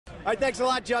All right, thanks a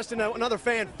lot, Justin. Another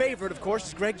fan favorite, of course,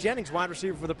 is Greg Jennings, wide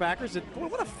receiver for the Packers. And, boy,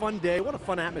 what a fun day. What a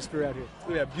fun atmosphere out here.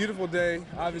 Yeah, beautiful day.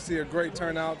 Obviously a great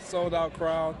turnout, sold-out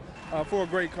crowd for a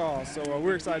great cause. So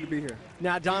we're excited to be here.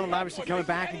 Now, Donald obviously coming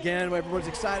back again. Everyone's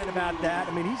excited about that.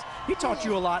 I mean, he taught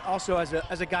you a lot also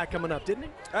as a guy coming up, didn't he?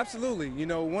 Absolutely. You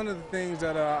know, one of the things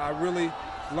that I really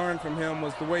learned from him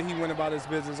was the way he went about his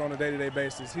business on a day-to-day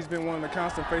basis. He's been one of the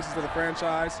constant faces of the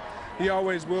franchise. He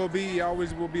always will be. He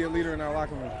always will be a leader in our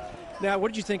locker room. Now, what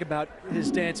did you think about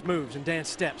his dance moves and dance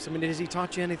steps? I mean, has he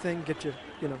taught you anything? Get you,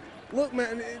 Look,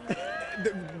 man,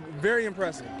 very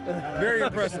impressive. Very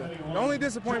impressive. The only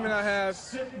disappointment I have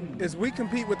is we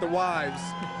compete with the wives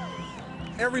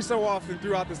every so often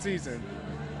throughout the season.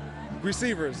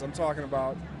 Receivers, I'm talking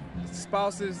about.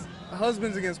 Spouses,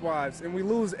 husbands against wives, and we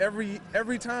lose every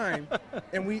time,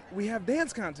 and we have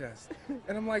dance contests.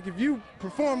 And I'm like, if you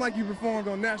perform like you performed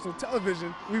on national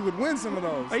television, we would win some of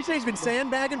those. Are you saying he's been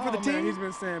sandbagging for the team? Man, he's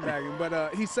been sandbagging,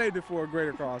 but he saved it for a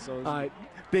greater cause. So all right,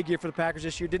 big year for the Packers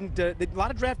this year. A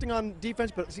lot of drafting on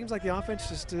defense, but it seems like the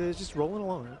offense is just rolling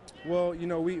along. Right? Well, you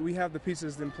know, we have the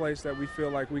pieces in place that we feel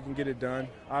like we can get it done.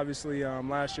 Obviously,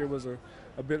 last year was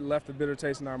left a bitter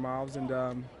taste in our mouths, and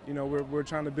you know, we're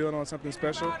trying to build on something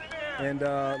special, and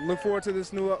look forward to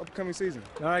this new upcoming season.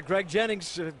 All right, Greg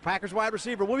Jennings, Packers wide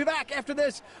receiver. We'll be back after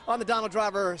this on the Donald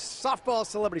Driver Softball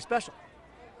Celebrity Special.